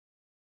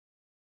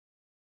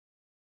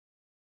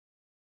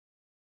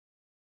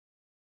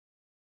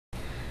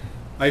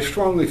I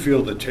strongly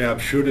feel the TAB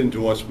should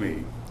endorse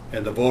me,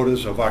 and the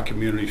voters of our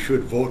community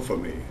should vote for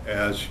me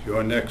as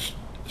your next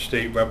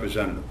state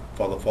representative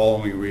for the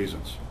following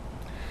reasons.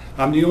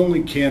 I'm the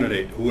only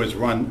candidate who has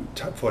run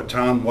for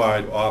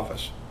town-wide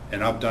office,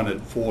 and I've done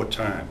it 4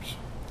 times.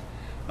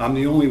 I'm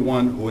the only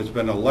one who has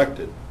been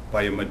elected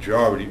by a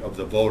majority of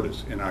the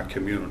voters in our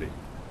community,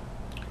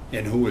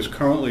 and who is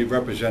currently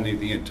representing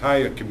the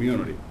entire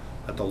community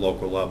at the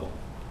local level.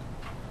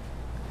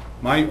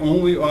 My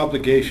only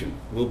obligation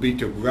will be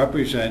to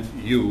represent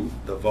you,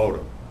 the voter,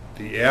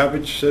 the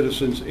average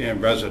citizens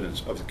and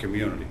residents of the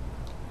community,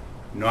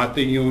 not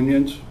the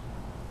unions,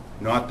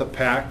 not the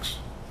PACs,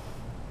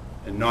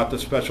 and not the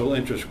special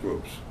interest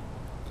groups.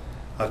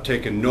 I've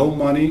taken no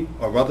money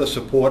or other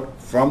support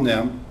from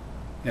them,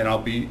 and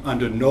I'll be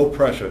under no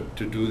pressure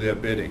to do their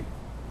bidding.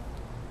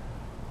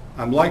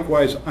 I'm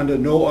likewise under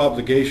no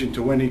obligation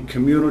to any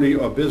community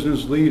or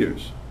business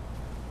leaders.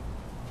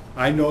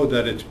 I know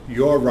that it's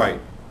your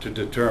right to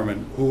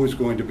determine who is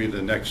going to be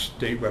the next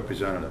state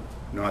representative,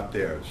 not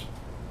theirs.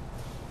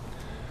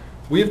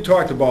 We have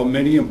talked about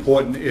many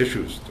important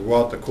issues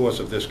throughout the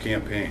course of this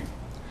campaign,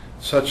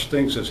 such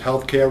things as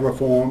health care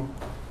reform,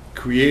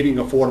 creating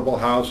affordable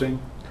housing,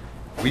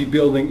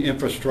 rebuilding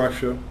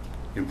infrastructure,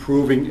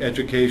 improving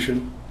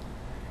education,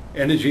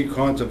 energy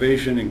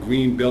conservation and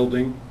green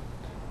building,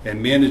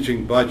 and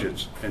managing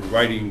budgets and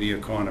righting the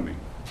economy.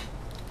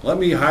 Let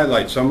me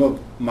highlight some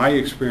of my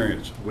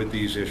experience with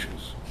these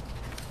issues.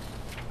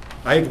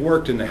 I have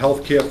worked in the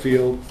healthcare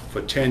field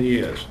for 10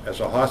 years as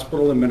a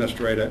hospital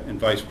administrator and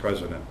vice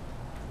president.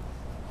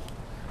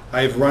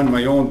 I have run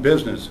my own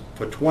business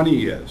for 20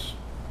 years,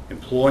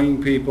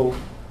 employing people,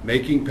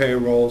 making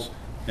payrolls,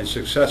 and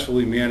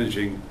successfully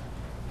managing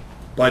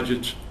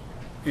budgets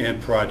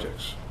and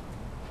projects.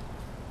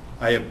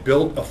 I have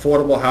built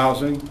affordable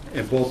housing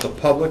in both the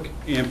public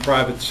and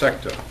private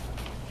sector.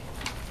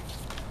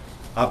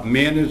 I've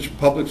managed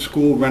public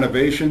school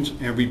renovations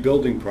and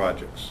rebuilding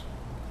projects.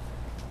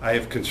 I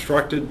have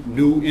constructed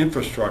new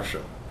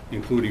infrastructure,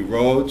 including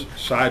roads,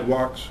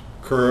 sidewalks,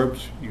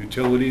 curbs,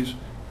 utilities,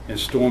 and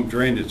storm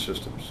drainage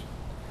systems.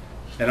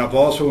 And I've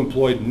also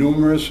employed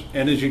numerous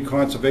energy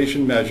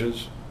conservation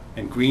measures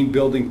and green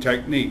building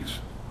techniques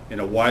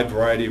in a wide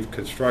variety of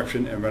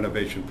construction and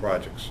renovation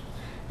projects.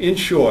 In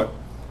short,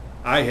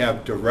 I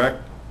have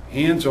direct,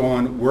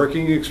 hands-on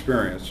working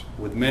experience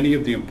with many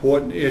of the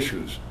important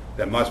issues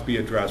that must be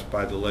addressed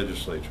by the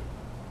legislature.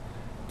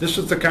 This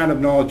is the kind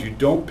of knowledge you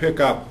don't pick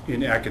up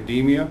in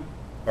academia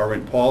or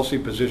in policy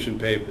position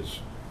papers,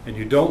 and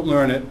you don't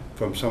learn it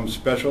from some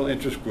special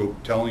interest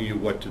group telling you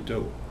what to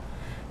do.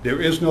 There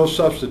is no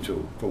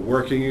substitute for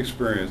working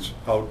experience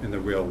out in the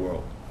real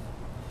world.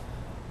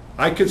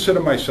 I consider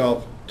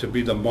myself to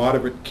be the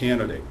moderate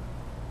candidate.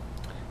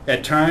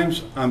 At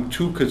times, I'm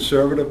too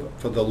conservative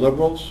for the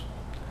liberals,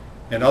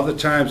 and other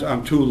times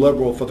I'm too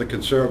liberal for the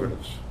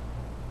conservatives.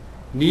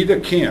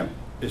 Neither camp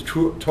is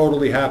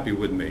totally happy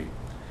with me,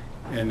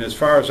 and as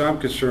far as I'm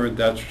concerned,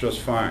 that's just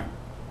fine.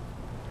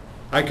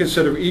 I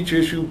consider each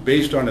issue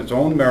based on its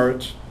own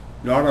merits,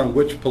 not on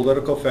which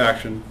political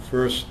faction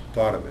first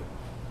thought of it.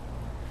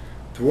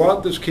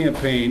 Throughout this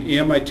campaign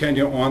and my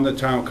tenure on the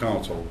town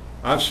council,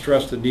 I've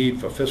stressed the need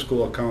for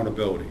fiscal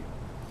accountability.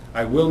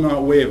 I will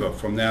not waver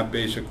from that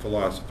basic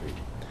philosophy.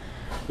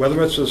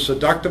 Whether it's the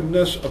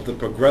seductiveness of the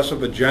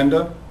progressive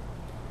agenda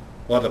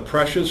or the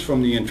pressures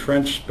from the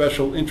entrenched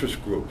special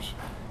interest groups,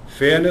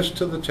 fairness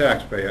to the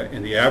taxpayer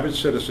and the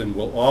average citizen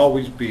will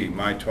always be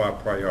my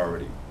top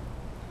priority.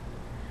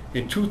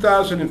 In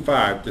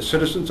 2005, the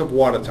citizens of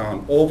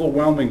Watertown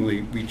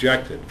overwhelmingly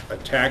rejected a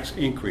tax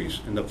increase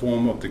in the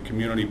form of the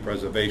Community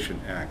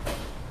Preservation Act.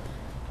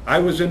 I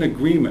was in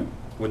agreement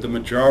with the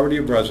majority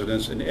of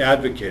residents and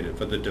advocated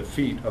for the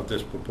defeat of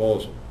this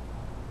proposal.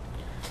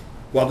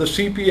 While the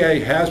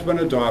CPA has been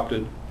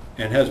adopted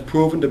and has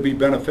proven to be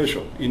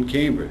beneficial in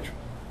Cambridge,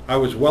 I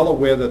was well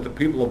aware that the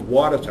people of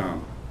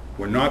Watertown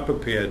were not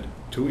prepared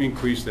to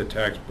increase their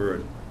tax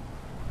burden.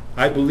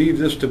 I believe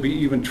this to be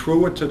even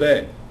truer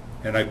today,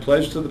 and I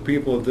pledge to the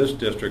people of this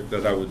district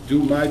that I would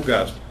do my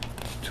best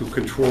to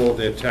control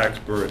their tax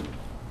burden.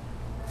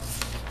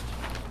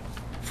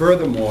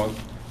 Furthermore,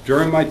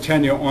 during my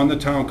tenure on the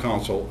town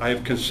council, I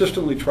have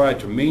consistently tried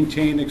to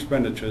maintain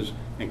expenditures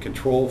and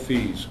control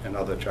fees and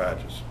other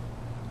charges.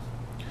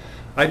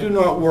 I do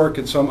not work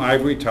in some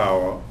ivory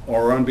tower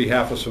or on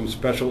behalf of some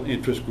special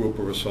interest group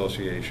or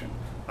association.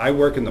 I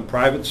work in the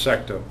private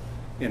sector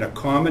in a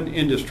common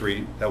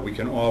industry that we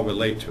can all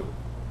relate to.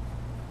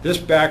 This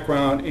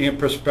background and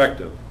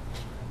perspective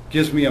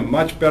gives me a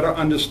much better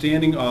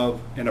understanding of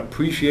and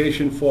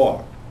appreciation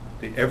for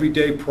the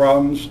everyday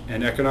problems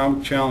and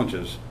economic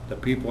challenges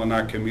that people in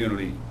our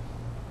community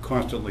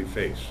constantly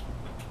face.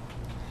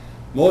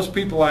 Most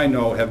people I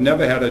know have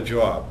never had a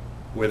job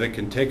where they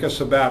can take a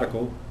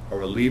sabbatical or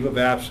a leave of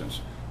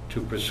absence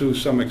to pursue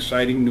some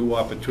exciting new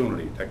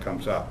opportunity that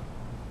comes up.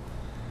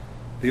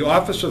 The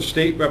office of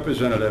state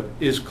representative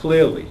is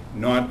clearly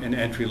not an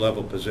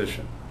entry-level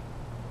position.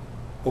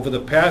 Over the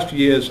past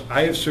years,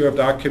 I have served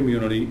our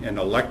community in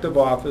elective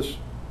office,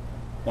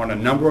 on a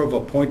number of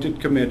appointed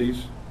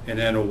committees and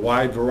in a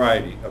wide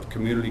variety of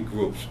community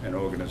groups and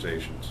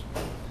organizations.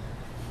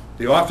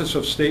 The office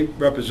of State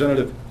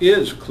Representative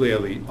is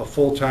clearly a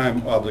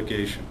full-time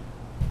obligation,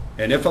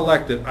 and if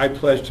elected, I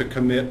pledge to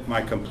commit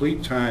my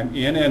complete time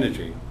and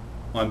energy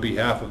on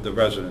behalf of the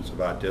residents of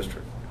our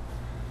district.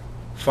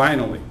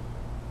 Finally,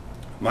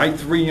 my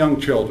 3 young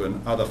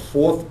children are the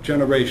 4th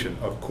generation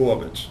of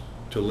Corbetts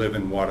to live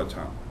in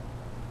Watertown.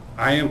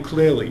 I am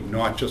clearly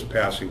not just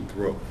passing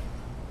through.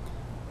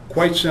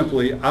 Quite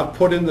simply, I've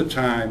put in the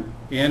time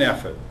and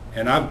effort,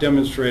 and I've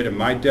demonstrated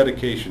my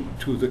dedication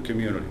to the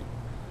community.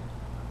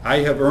 I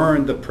have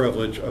earned the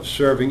privilege of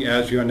serving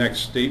as your next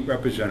state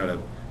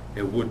representative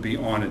and would be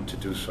honored to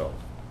do so.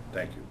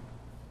 Thank you.